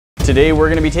Today we're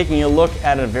going to be taking a look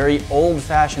at a very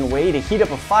old-fashioned way to heat up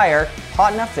a fire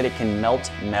hot enough that it can melt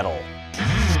metal.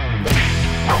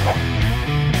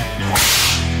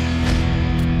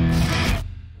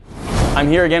 I'm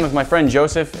here again with my friend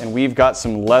Joseph, and we've got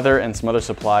some leather and some other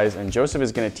supplies, and Joseph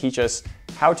is going to teach us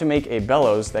how to make a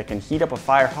bellows that can heat up a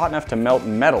fire hot enough to melt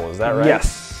metal. Is that right?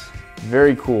 Yes.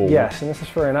 Very cool. Yes, and this is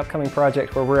for an upcoming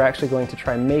project where we're actually going to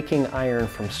try making iron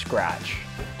from scratch,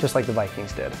 just like the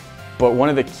Vikings did. But one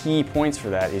of the key points for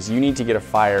that is you need to get a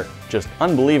fire just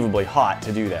unbelievably hot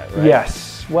to do that, right?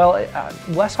 Yes. Well,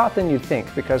 less hot than you'd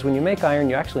think, because when you make iron,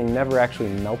 you actually never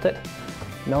melt it.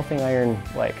 Melting iron,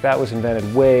 like, that was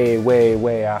invented way, way,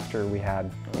 way after we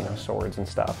had, swords and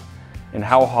stuff. And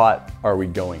how hot are we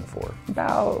going for?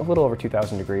 About a little over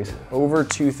 2,000 degrees. Over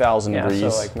 2,000 degrees. Yeah,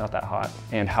 so like not that hot.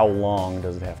 And how long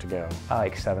does it have to go?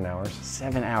 Like 7 hours.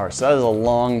 7 hours, so that is a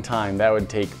long time. That would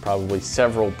take probably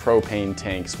several propane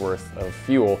tanks worth of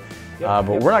fuel. But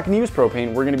we're not gonna use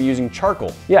propane, we're gonna be using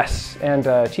charcoal. Yes, and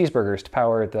cheeseburgers to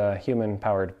power the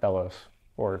human-powered bellows.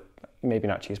 Or maybe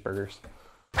not cheeseburgers.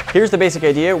 Here's the basic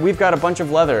idea. We've got a bunch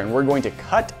of leather and we're going to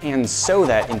cut and sew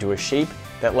that into a shape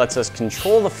that lets us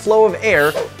control the flow of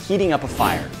air heating up a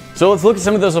fire. So let's look at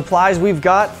some of those supplies we've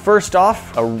got. First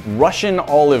off, a Russian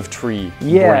olive tree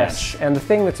branch. And the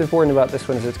thing that's important about this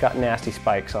one is it's got nasty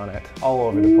spikes on it all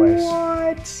over the place.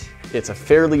 What? It's a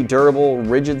fairly durable,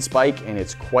 rigid spike and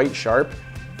it's quite sharp.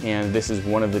 And this is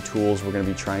one of the tools we're going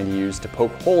to be trying to use to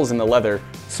poke holes in the leather.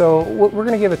 So we're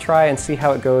going to give a try and see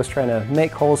how it goes, trying to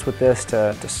make holes with this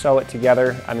to sew it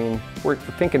together. I mean, we're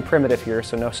thinking primitive here,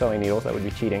 so no sewing needles, that would be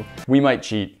cheating. We might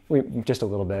cheat. Just a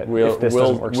little bit, if this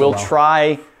doesn't work so well. We'll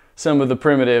try some of the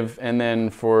primitive, and then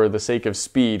for the sake of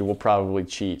speed, we'll probably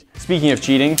cheat. Speaking of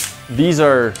cheating, these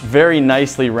are very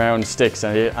nicely round sticks.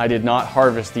 I did not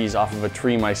harvest these off of a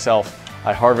tree myself.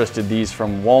 I harvested these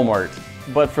from Walmart.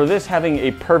 But for this having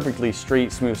a perfectly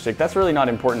straight, smooth stick, that's really not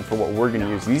important for what we're going to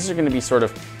use. These are going to be sort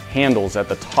of handles at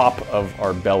the top of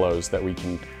our bellows that we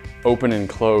can open and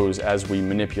close as we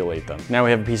manipulate them. Now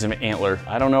we have a piece of antler.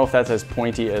 I don't know if that's as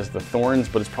pointy as the thorns,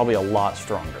 but it's probably a lot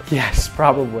stronger. Yes,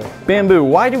 probably. Bamboo.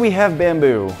 Why do we have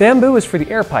bamboo? Bamboo is for the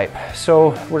air pipe. So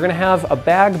we're going to have a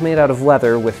bag made out of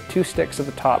leather with 2 sticks at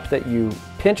the top that you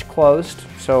pinch closed.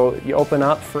 So you open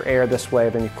up for air this way,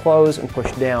 then you close and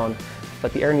push down.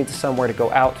 But the air needs somewhere to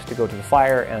go out, to go to the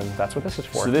fire, and that's what this is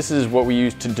for. So this is what we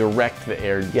use to direct the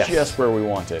air just where we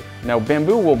want it. Now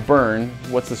bamboo will burn.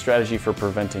 What's the strategy for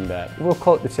preventing that? We'll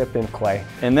coat the tip in clay.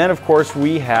 And then of course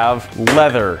we have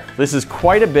leather. This is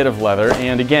quite a bit of leather,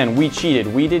 and again, we cheated.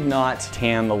 We did not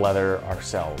tan the leather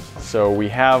ourselves. So we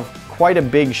have quite a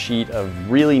big sheet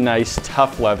of really nice,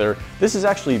 tough leather. This is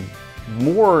actually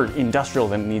more industrial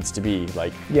than it needs to be.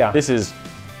 This is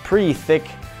pretty thick,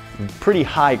 pretty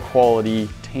high quality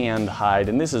tanned hide,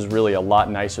 and this is really a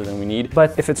lot nicer than we need.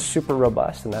 But if it's super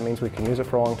robust, then that means we can use it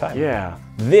for a long time. Yeah.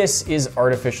 This is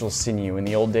artificial sinew. In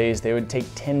the old days, they would take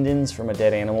tendons from a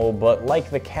dead animal, but like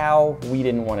the cow, we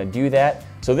didn't want to do that.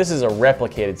 So this is a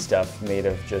replicated stuff made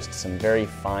of just some very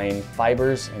fine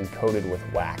fibers and coated with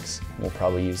wax. We'll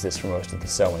probably use this for most of the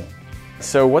sewing.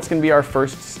 So what's going to be our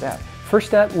first step? First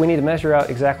step, we need to measure out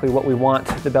exactly what we want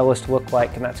the bellows to look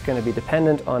like, and that's going to be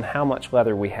dependent on how much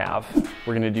leather we have.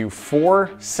 We're going to do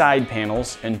 4 side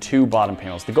panels and 2 bottom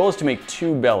panels. The goal is to make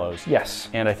 2 bellows. Yes.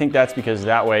 And I think that's because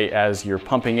that way, as you're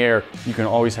pumping air, you can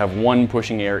always have one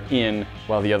pushing air in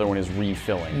while the other one is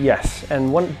refilling. Yes,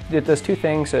 and it does 2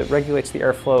 things. It regulates the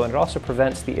airflow, and it also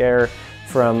prevents the air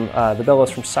from, the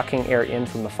bellows from sucking air in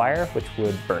from the fire, which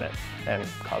would burn it and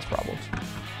cause problems.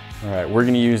 All right, we're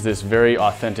gonna use this very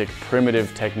authentic,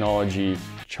 primitive technology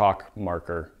chalk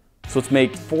marker. So let's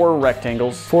make 4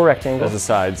 rectangles. 4 rectangles. As the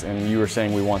sides, and you were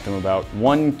saying we want them about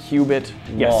 1 cubit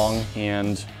long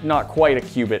and not quite a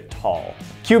cubit tall.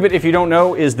 Cubit, if you don't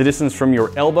know, is the distance from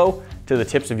your elbow to the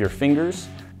tips of your fingers.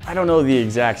 I don't know the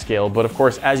exact scale, but of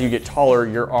course, as you get taller,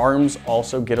 your arms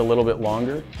also get a little bit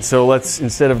longer. So let's,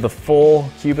 instead of the full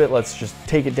cubit, let's just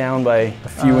take it down by a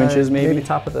few inches, maybe. Maybe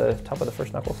top of the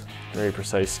first knuckles. Very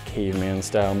precise caveman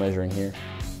style measuring here.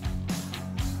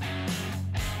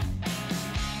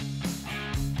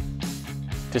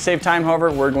 To save time,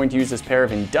 however, we're going to use this pair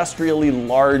of industrially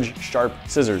large, sharp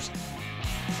scissors.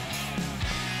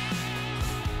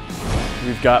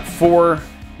 We've got 4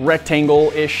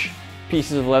 rectangle-ish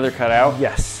pieces of leather cut out.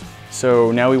 Yes.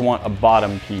 So now we want a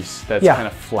bottom piece that's kind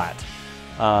of flat.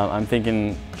 I'm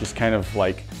thinking just kind of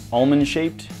like almond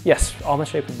shaped. Yes, almond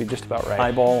shape would be just about right.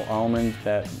 Eyeball almond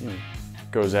that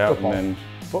goes out football. And then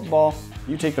football.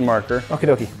 You take the marker. Okie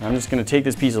dokie. I'm just going to take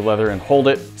this piece of leather and hold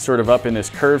it sort of up in this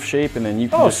curve shape, and then you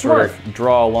can just sort of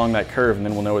draw along that curve, and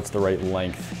then we'll know it's the right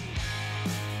length.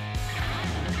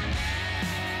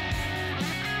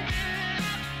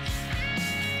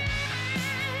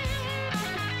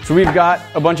 So we've got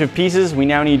a bunch of pieces. We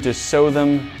now need to sew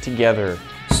them together.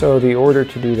 So the order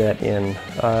to do that in,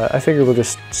 I figure we'll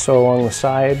just sew along the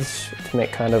sides to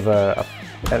make kind of a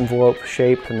envelope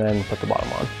shape and then put the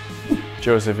bottom on.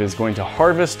 Joseph is going to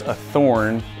harvest a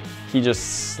thorn. He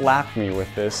just slapped me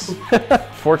with this.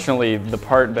 Fortunately, the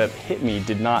part that hit me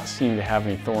did not seem to have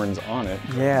any thorns on it.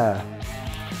 Yeah.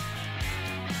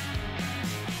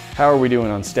 How are we doing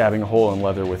on stabbing a hole in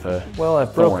leather with a Well,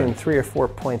 I've thorn? broken 3 or 4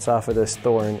 points off of this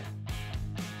thorn.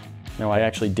 Now, I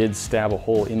actually did stab a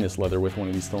hole in this leather with one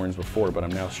of these thorns before, but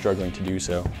I'm now struggling to do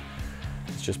so.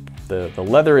 It's just the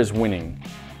leather is winning.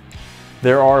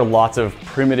 There are lots of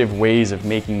primitive ways of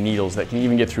making needles that can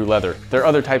even get through leather. There are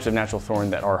other types of natural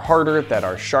thorn that are harder, that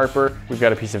are sharper. We've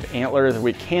got a piece of antler that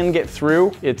we can get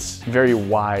through. It's very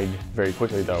wide very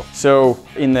quickly though. So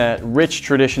in the rich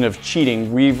tradition of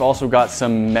cheating, we've also got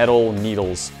some metal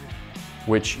needles,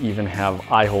 which even have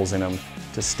eye holes in them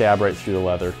to stab right through the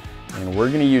leather. And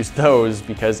we're gonna use those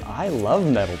because I love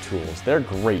metal tools. They're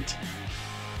great.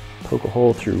 Poke a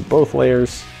hole through both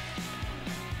layers.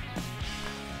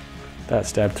 That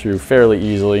stabbed through fairly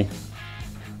easily.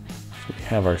 So we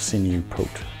have our sinew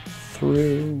poked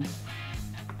through.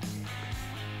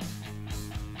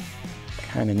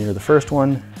 Kind of near the first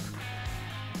one.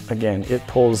 Again, it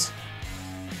pulls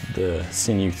the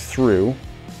sinew through.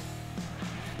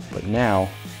 But now,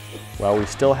 while we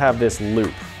still have this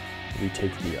loop, we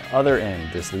take the other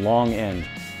end, this long end,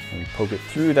 and we poke it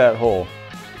through that hole.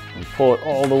 And we pull it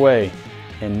all the way.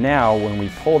 And now, when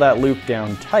we pull that loop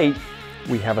down tight,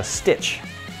 we have a stitch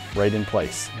right in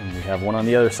place. And we have one on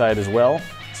the other side as well.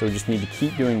 So we just need to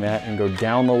keep doing that and go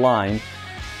down the line,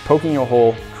 poking a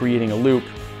hole, creating a loop,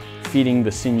 feeding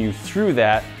the sinew through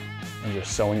that, and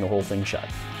just sewing the whole thing shut.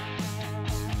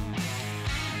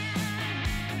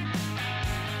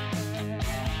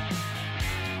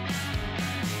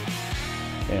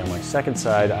 Okay, on my second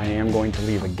side, I am going to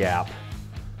leave a gap,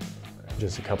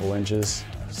 just a couple inches,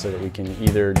 so that we can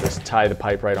either just tie the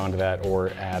pipe right onto that or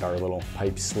add our little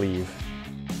pipe sleeve.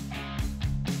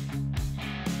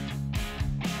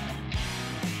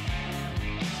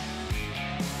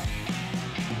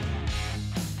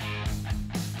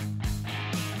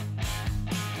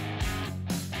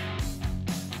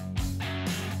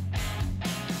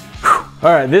 All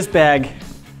right, this bag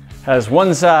has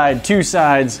one side, two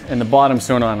sides, and the bottom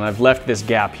sewn on, and I've left this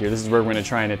gap here. This is where we're gonna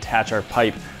try and attach our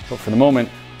pipe, but for the moment,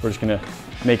 we're just gonna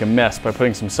make a mess by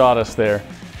putting some sawdust there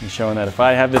and showing that if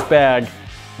I have this bag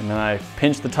and then I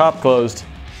pinch the top closed,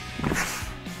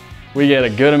 we get a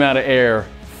good amount of air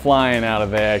flying out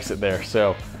of the exit there.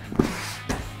 So,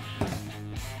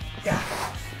 yeah.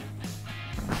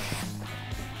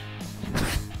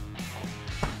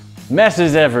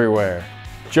 Messes everywhere.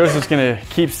 Joseph's gonna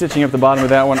keep stitching up the bottom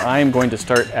of that one. I am going to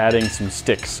start adding some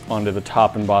sticks onto the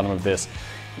top and bottom of this.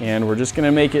 And we're just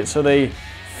gonna make it so they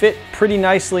fit pretty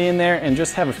nicely in there and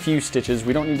just have a few stitches.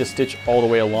 We don't need to stitch all the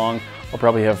way along. I'll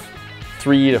probably have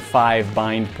 3 to 5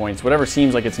 bind points, whatever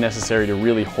seems like it's necessary to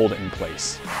really hold it in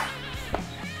place.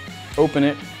 Open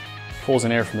it, pulls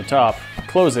in air from the top,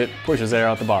 close it, pushes air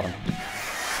out the bottom.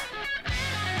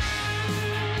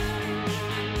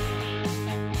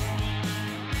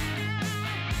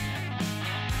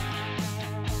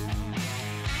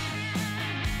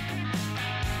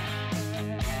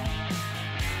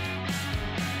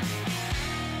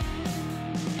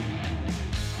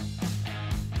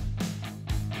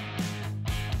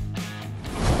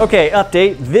 Okay,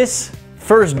 update. This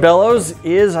first bellows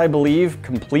is, I believe,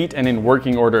 complete and in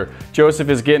working order. Joseph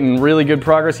is getting really good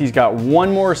progress. He's got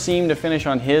one more seam to finish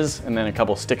on his and then a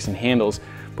couple sticks and handles,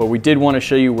 but we did want to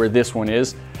show you where this one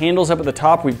is. Handles up at the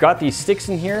top, we've got these sticks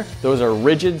in here. Those are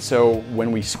rigid, so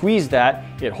when we squeeze that,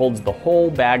 it holds the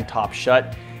whole bag top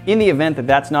shut. In the event that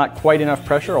that's not quite enough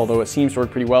pressure, although it seems to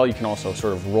work pretty well, you can also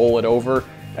sort of roll it over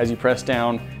as you press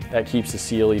down. That keeps the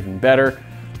seal even better.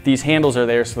 These handles are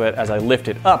there so that as I lift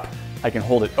it up, I can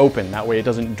hold it open. That way it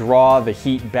doesn't draw the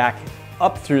heat back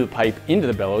up through the pipe into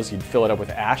the bellows. You'd fill it up with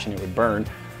ash and it would burn.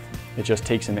 It just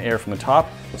takes in the air from the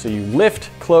top. So you lift,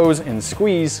 close, and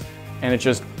squeeze, and it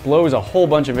just blows a whole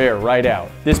bunch of air right out.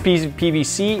 This piece of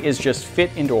PVC is just fit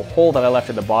into a hole that I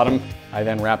left at the bottom. I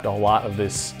then wrapped a lot of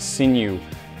this sinew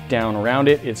down around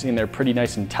it. It's in there pretty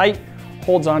nice and tight,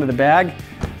 holds onto the bag.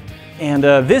 And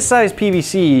this size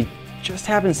PVC just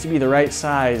happens to be the right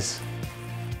size.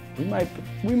 We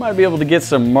might be able to get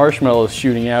some marshmallows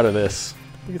shooting out of this.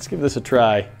 Let's give this a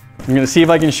try. I'm gonna see if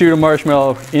I can shoot a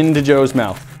marshmallow into Joe's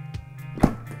mouth.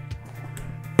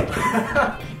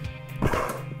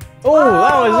 Oh,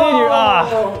 that was in your,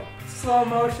 ah! Slow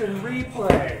motion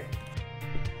replay.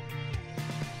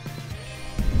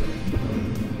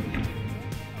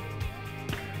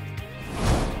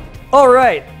 All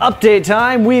right, update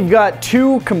time. We've got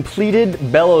 2 completed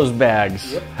bellows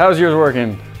bags. Yep. How's yours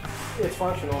working? It's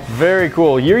functional. Very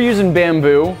cool. You're using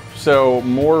bamboo, so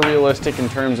more realistic in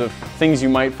terms of things you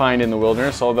might find in the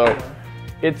wilderness, although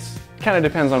it's kind of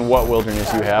depends on what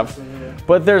wilderness you have.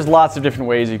 But there's lots of different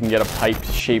ways you can get a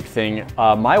pipe-shaped thing.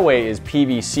 My way is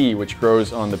PVC, which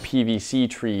grows on the PVC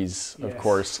trees, of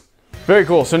course. Very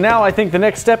cool. So now I think the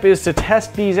next step is to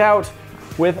test these out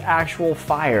with actual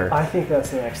fire. I think that's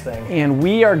the next thing. And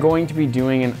we are going to be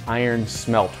doing an iron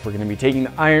smelt. We're going to be taking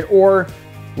the iron ore,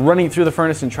 running through the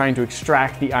furnace and trying to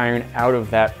extract the iron out of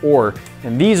that ore.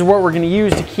 And these are what we're going to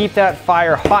use to keep that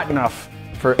fire hot enough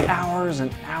for hours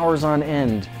and hours on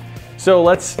end. So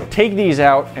let's take these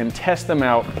out and test them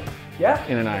out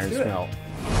in an iron smelt.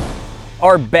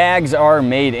 Our bags are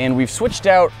made, and we've switched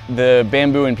out the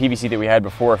bamboo and PVC that we had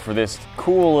before for this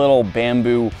cool little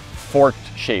bamboo forked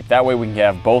shape. That way we can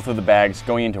have both of the bags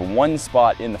going into one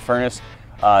spot in the furnace.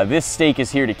 This stake is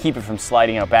here to keep it from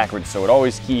sliding out backwards, so it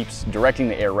always keeps directing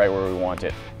the air right where we want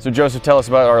it. So Joseph, tell us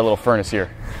about our little furnace here.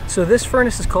 So this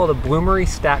furnace is called a bloomery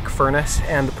stack furnace,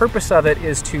 and the purpose of it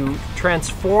is to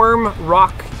transform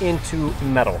rock into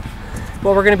metal.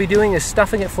 What we're going to be doing is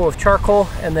stuffing it full of charcoal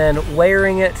and then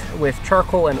layering it with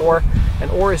charcoal and ore.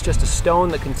 And ore is just a stone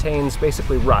that contains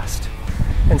basically rust.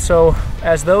 And so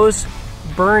as those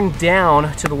burn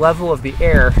down to the level of the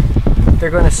air,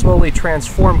 they're going to slowly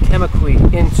transform chemically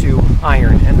into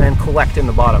iron and then collect in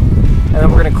the bottom. And then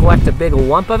we're going to collect a big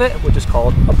lump of it, which is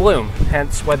called a bloom,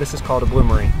 hence why this is called a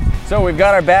bloomery. So we've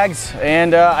got our bags,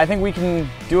 and I think we can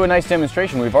do a nice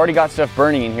demonstration. We've already got stuff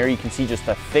burning in here. You can see just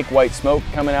a thick white smoke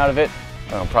coming out of it.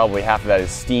 Probably half of that is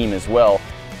steam as well.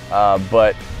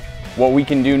 But what we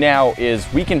can do now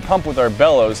is we can pump with our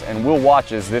bellows, and we'll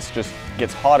watch as this just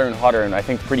gets hotter and hotter, and I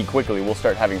think pretty quickly we'll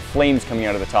start having flames coming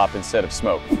out of the top instead of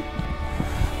smoke.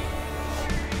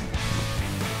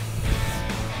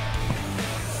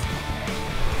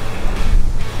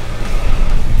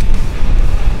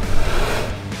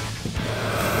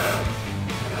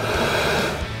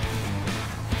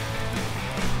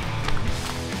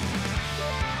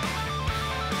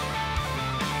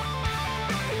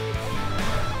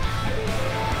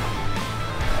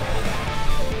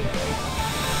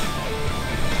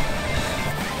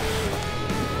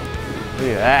 Look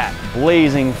at that,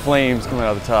 blazing flames coming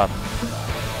out of the top.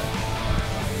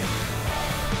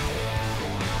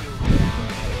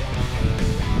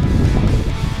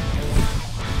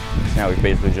 Now we've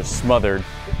basically just smothered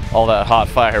all that hot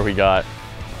fire we got.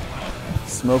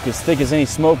 Smoke as thick as any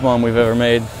smoke bomb we've ever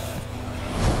made.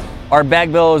 Our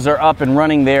bag bellows are up and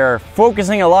running there,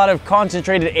 focusing a lot of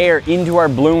concentrated air into our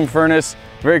bloom furnace.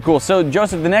 Very cool. So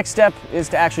Joseph, the next step is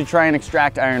to actually try and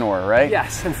extract iron ore, right?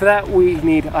 Yes, and for that we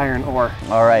need iron ore.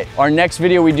 All right. Our next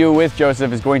video we do with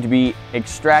Joseph is going to be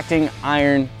extracting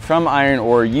iron from iron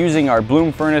ore using our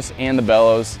bloom furnace and the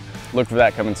bellows. Look for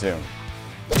that coming soon.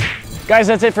 Guys,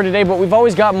 that's it for today, but we've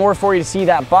always got more for you to see.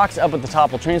 That box up at the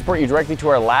top will transport you directly to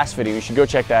our last video. You should go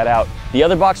check that out. The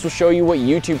other box will show you what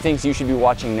YouTube thinks you should be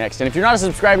watching next. And if you're not a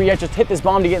subscriber yet, just hit this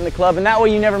bomb to get in the club, and that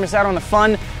way you never miss out on the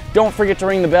fun. Don't forget to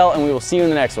ring the bell, and we will see you in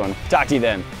the next one. Talk to you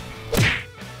then.